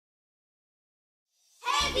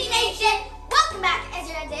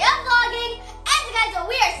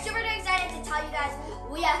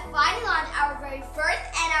we have finally launched our very first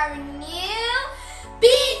and our new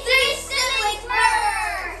BEE3 siblings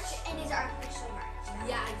merch! And these are official merch.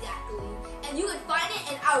 Yeah, exactly. And you can find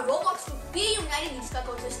it in our Roblox group, BEE3. You just gotta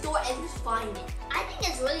go to the store and just find it. I think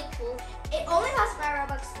it's really cool. It only costs 5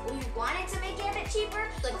 Robux. We wanted to make it a bit cheaper,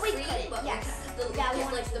 Like but we free, couldn't. but Yes.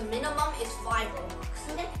 the minimum is 5 Robux.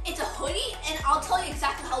 Okay. It's a hoodie, and I'll tell you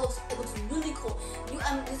exactly how it looks. It looks really cool.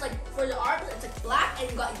 It's like for the arms, it's like black and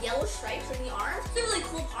you got yellow stripes in the arms. The really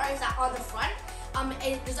cool part is that on the front,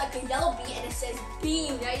 there's like a yellow B and it says "Be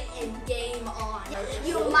United and Game On."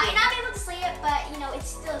 You might not be able to see it, but you know it's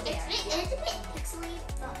still there. It's a bit pixely.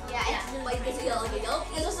 Yeah, it's really like pretty. like a yellow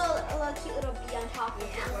B. There's also a little cute little bee on top of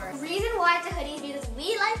the word. The reason why it's a hoodie is because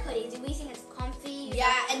we like hoodies. We think it's comfy.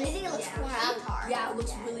 Yeah, and we think it looks cool on Avatar. Yeah, it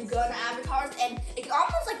looks really good on avatars, and it can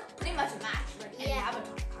almost like pretty much match like any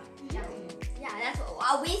avatar. Yeah, that's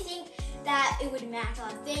what we think that it would match a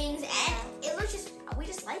lot of things, and it looks we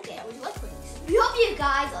just like it. We like hoodies. We hope you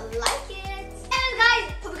guys like it. And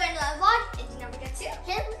guys, hope you guys enjoyed the vlog. And don't forget to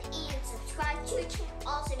hit and subscribe to the channel.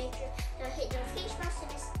 Also make sure to hit notification bells to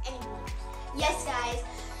miss any more. Yes, guys.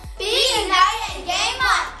 Be united and game on.